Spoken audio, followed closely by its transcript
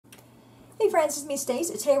Hey friends, it's me Stace.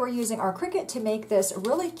 Today we're using our Cricut to make this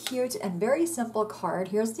really cute and very simple card.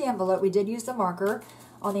 Here's the envelope. We did use the marker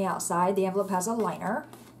on the outside. The envelope has a liner.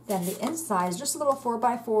 Then the inside is just a little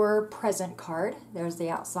 4x4 present card. There's the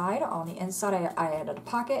outside. On the inside I added a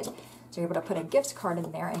pocket, so you're able to put a gift card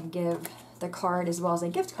in there and give the card as well as a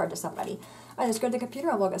gift card to somebody. All right, let's go to the computer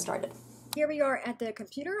and we'll get started. Here we are at the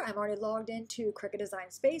computer. I'm already logged into Cricut Design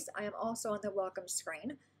Space. I am also on the welcome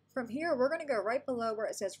screen. From here, we're going to go right below where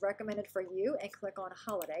it says recommended for you and click on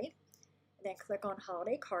holiday. And then click on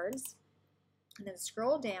holiday cards. And then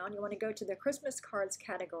scroll down. You want to go to the Christmas cards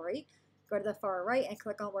category. Go to the far right and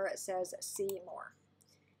click on where it says see more.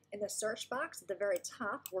 In the search box at the very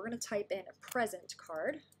top, we're going to type in present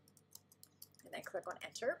card. And then click on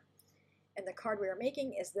enter. And the card we are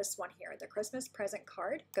making is this one here, the Christmas present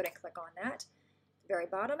card. Go ahead and click on that. At the very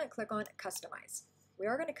bottom and click on customize. We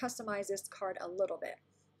are going to customize this card a little bit.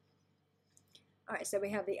 Alright, so we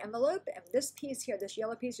have the envelope, and this piece here, this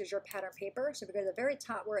yellow piece, is your pattern paper. So if we go to the very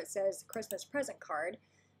top where it says Christmas present card,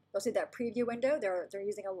 you'll see that preview window. They're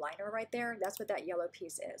using a liner right there. That's what that yellow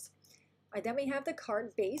piece is. Alright, then we have the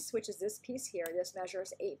card base, which is this piece here. This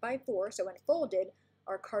measures 8x4, so when folded,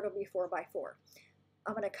 our card will be 4x4.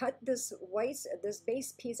 I'm going to cut this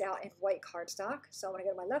base piece out in white cardstock. So I'm going to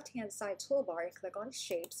go to my left-hand side toolbar and click on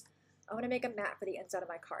Shapes. I'm going to make a mat for the inside of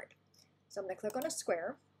my card. So I'm going to click on a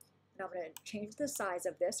square. And I'm going to change the size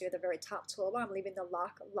of this. Here at the very top toolbar, I'm leaving the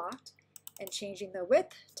lock locked and changing the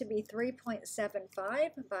width to be 3.75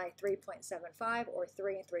 by 3.75 or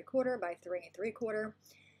 3 3/4 by 3 3/4. I'm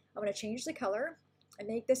going to change the color and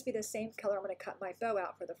make this be the same color. I'm going to cut my bow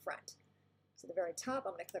out for the front. So the very top,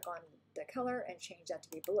 I'm going to click on the color and change that to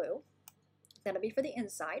be blue. That'll be for the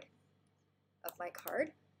inside of my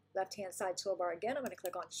card. Left-hand side toolbar again, I'm going to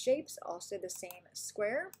click on Shapes, also the same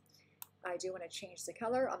square. I do want to change the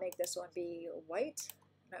color. I'll make this one be white.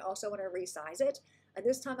 And I also want to resize it. And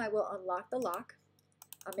this time I will unlock the lock.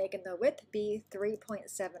 I'm making the width be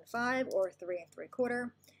 3.75 or 3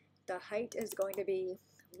 3/4. The height is going to be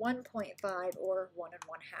 1.5 or 1 1/2.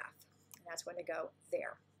 And that's going to go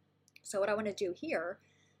there. So what I want to do here,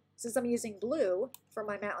 since I'm using blue for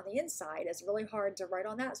my mat on the inside, it's really hard to write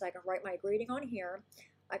on that, so I can write my greeting on here.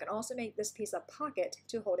 I can also make this piece a pocket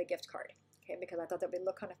to hold a gift card. Okay, because I thought that would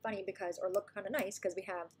look kind of funny or look kind of nice because we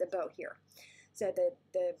have the bow here. So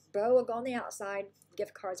the bow will go on the outside,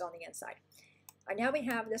 gift cards on the inside. All right, now we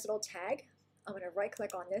have this little tag. I'm going to right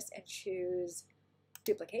click on this and choose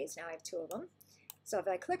duplicates. Now I have 2 of them. So if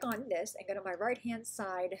I click on this and go to my right hand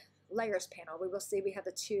side layers panel, we will see we have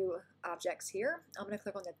the 2 objects here. I'm going to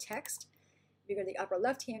click on the text. If you go to the upper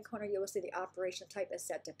left hand corner, you will see the operation type is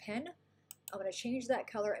set to pen. I'm going to change that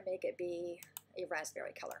color and make it be a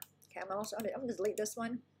raspberry color. Okay, I'm going to delete this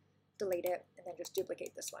one, delete it, and then just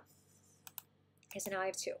duplicate this one. Okay, so now I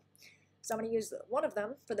have 2. So I'm going to use one of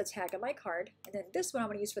them for the tag of my card, and then this one I'm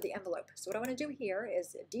going to use for the envelope. So what I want to do here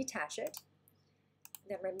is detach it,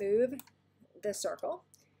 then remove the circle,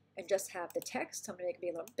 and just have the text. I'm going to make it be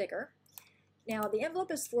a little bigger. Now the envelope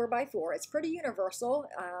is 4x4. It's pretty universal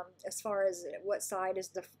as far as what side is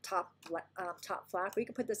the top flap. We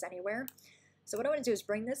can put this anywhere. So what I want to do is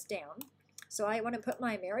bring this down. So I want to put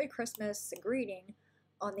my Merry Christmas greeting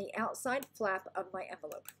on the outside flap of my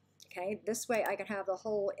envelope. Okay, this way I can have the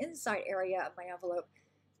whole inside area of my envelope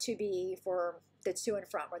to be for the 2 in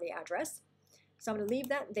front or the address. So I'm going to leave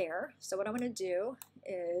that there. So what I'm going to do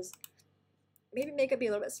is maybe make it be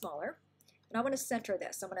a little bit smaller. And I want to center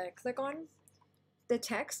this. So I'm going to click on the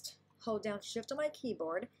text, hold down Shift on my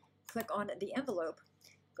keyboard, click on the envelope,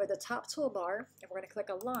 go to the top toolbar, and we're going to click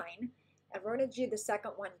a line. And we're going to do the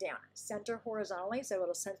second one down, center horizontally, so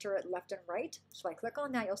it'll center it left and right. So if I click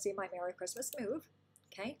on that, you'll see my Merry Christmas move.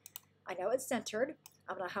 Okay, I know it's centered.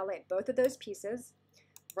 I'm going to highlight both of those pieces,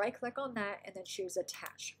 right click on that, and then choose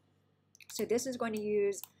attach. So this is going to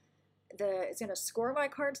use it's going to score my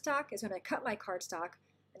cardstock, it's going to cut my cardstock,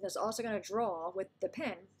 and it's also going to draw with the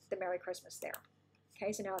pen the Merry Christmas there.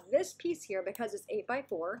 Okay, so now this piece here, because it's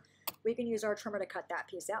 8x4, we can use our trimmer to cut that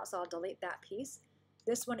piece out, so I'll delete that piece.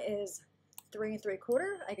 This one is 3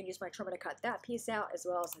 3/4. I can use my trimmer to cut that piece out as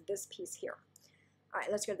well as this piece here. All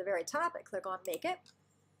right, let's go to the very top and click on Make It.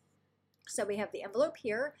 So we have the envelope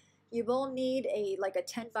here. You will need like a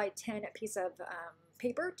 10x10 piece of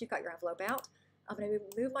paper to cut your envelope out. I'm going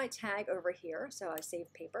to move my tag over here, so I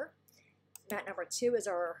save paper. Mat number 2 is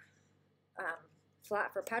our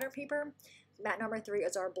flat for pattern paper. Mat number 3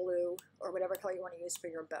 is our blue or whatever color you want to use for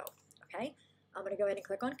your bow. Okay, I'm going to go ahead and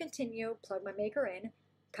click on Continue, plug my maker in,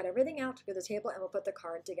 cut everything out, go to the table, and we'll put the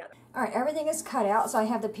card together. All right, everything is cut out, so I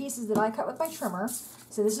have the pieces that I cut with my trimmer.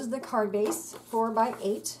 So this is the card base,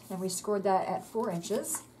 4x8, and we scored that at 4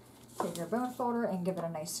 inches. Take your bone folder and give it a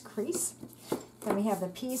nice crease. Then we have the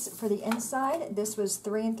piece for the inside. This was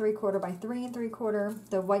 3 3/4 by 3 3/4.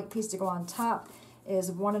 The white piece to go on top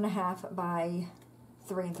is 1 1/2 by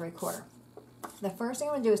 3 3/4. The first thing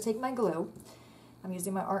I'm going to do is take my glue. I'm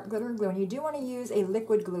using my art glitter glue, and you do want to use a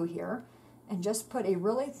liquid glue here, and just put a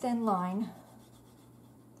really thin line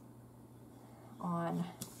on,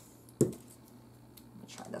 let me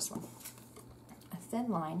try this one, a thin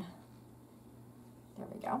line, there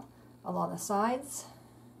we go, along the sides,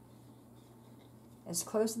 as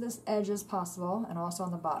close to this edge as possible, and also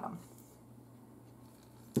on the bottom.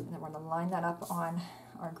 And then we're going to line that up on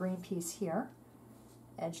our green piece here,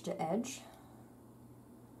 edge to edge,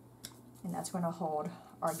 and that's going to hold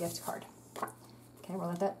our gift card. Okay, we'll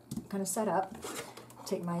let that kind of set up.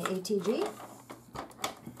 Take my ATG,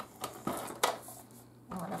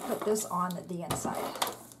 and we're going to put this on the inside.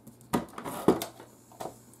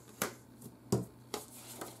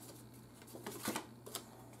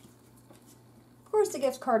 Of course, the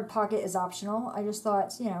gift card pocket is optional. I just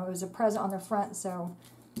thought, you know, it was a present on the front, so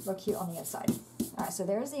look cute on the inside. All right, so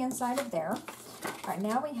there's the inside of there. All right,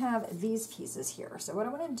 now we have these pieces here. So what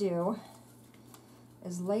I'm going to do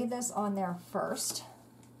is lay this on there first.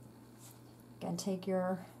 Again, take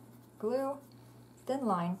your glue, thin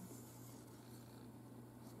line,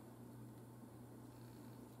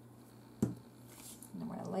 and then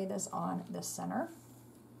we're going to lay this on the center.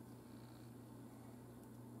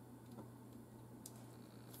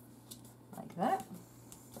 Like that.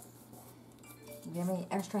 If you have any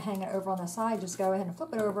extra hanging over on the side, just go ahead and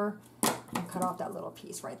flip it over and cut off that little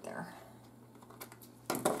piece right there.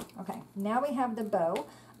 Okay, now we have the bow.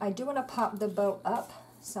 I do want to pop the bow up,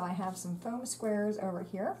 so I have some foam squares over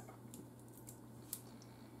here.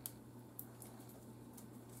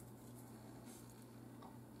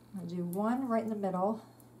 I'm going to do one right in the middle,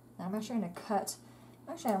 and I'm actually going to cut,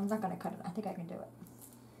 actually I'm not going to cut it, I think I can do it.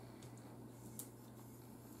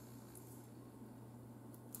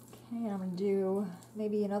 Okay, I'm going to do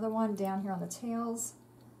maybe another one down here on the tails.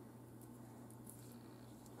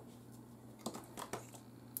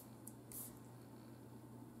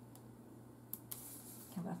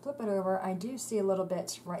 I'm going to flip it over. I do see a little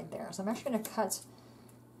bit right there, so I'm actually going to cut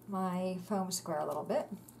my foam square a little bit,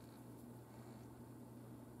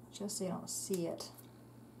 just so you don't see it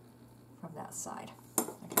from that side.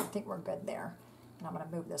 Okay, I think we're good there, and I'm going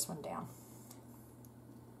to move this one down.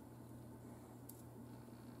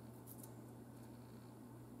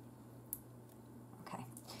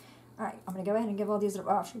 All right, I'm going to go ahead and give all these,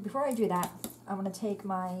 actually, before I do that, I'm going to take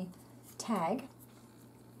my tag,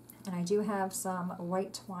 and I do have some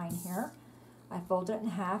white twine here. I folded it in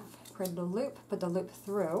half, created a loop, put the loop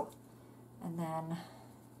through, and then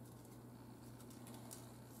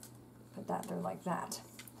put that through like that.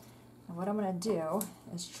 And what I'm going to do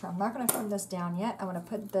is, I'm not going to trim this down yet. I'm going to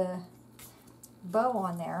put the bow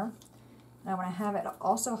on there, and I'm going to have it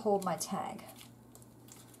also hold my tag.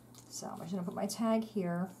 So I'm just going to put my tag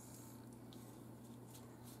here.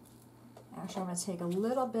 Actually, I'm going to take a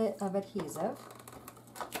little bit of adhesive,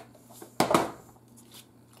 okay,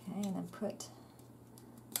 and then put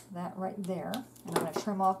that right there. And I'm going to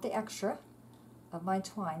trim off the extra of my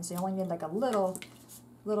twine, so you only need like a little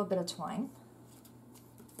bit of twine.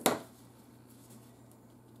 Okay,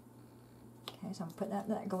 so I'm putting that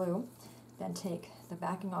in that glue. Then take the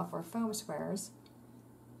backing off our foam squares,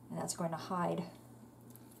 and that's going to hide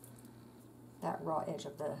that raw edge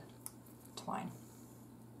of the twine.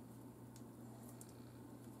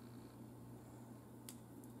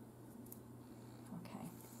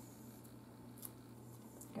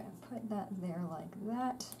 Put that there like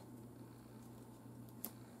that.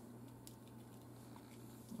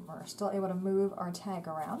 And we're still able to move our tag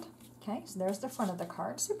around. Okay, so there's the front of the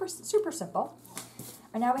card. Super simple.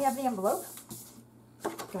 And now we have the envelope.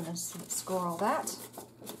 I'm going to scroll that.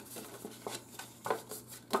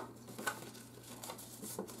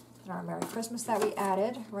 And our Merry Christmas that we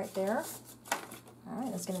added right there. All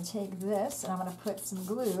right, it's going to take this, and I'm going to put some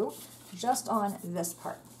glue just on this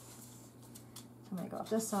part. I'm going to go up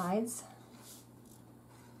the sides.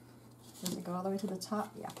 Does it go all the way to the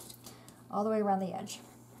top? Yeah. All the way around the edge.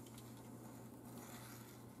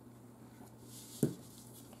 Okay,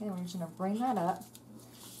 we're just going to bring that up.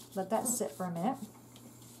 Let that sit for a minute.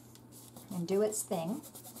 And do its thing.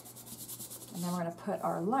 And then we're going to put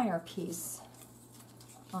our liner piece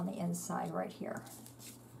on the inside right here.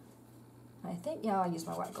 I think, yeah, I'll use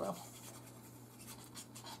my white glue.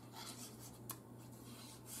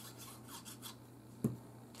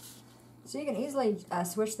 So you can easily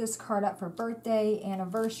switch this card up for birthday,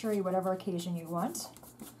 anniversary, whatever occasion you want.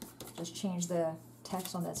 Just change the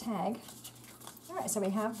text on the tag. All right, so we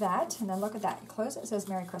have that, and then look at that. Close it, it says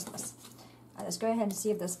Merry Christmas. Let's go ahead and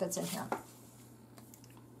see if this fits in here.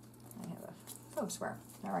 I have a foam square.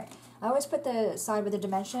 All right. I always put the side with the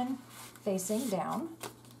dimension facing down,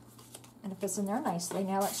 and it fits in there nicely.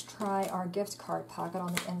 Now let's try our gift card pocket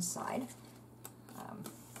on the inside.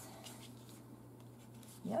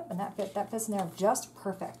 Yep, and that fits in there just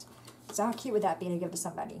perfect. So how cute would that be to give to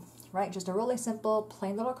somebody, right? Just a really simple,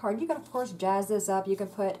 plain little card. You can, of course, jazz this up. You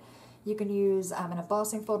can use an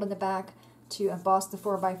embossing fold in the back to emboss the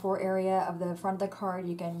 4x4 area of the front of the card.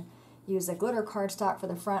 You can use a glitter cardstock for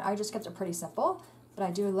the front. I just kept it pretty simple, but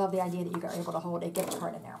I do love the idea that you are able to hold a gift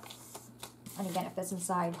card in there. And again, it fits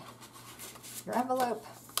inside your envelope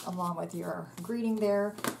along with your greeting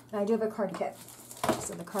there. And I do have a card kit.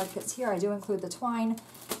 So the card kit's here. I do include the twine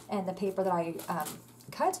and the paper that I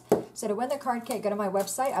cut. So to win the card kit, go to my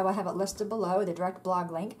website. I will have it listed below, the direct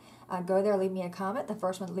blog link. Go there, leave me a comment. The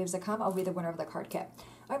first one that leaves a comment will be the winner of the card kit.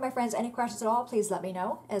 All right, my friends, any questions at all, please let me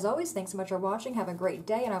know. As always, thanks so much for watching. Have a great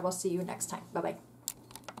day, and I will see you next time. Bye-bye.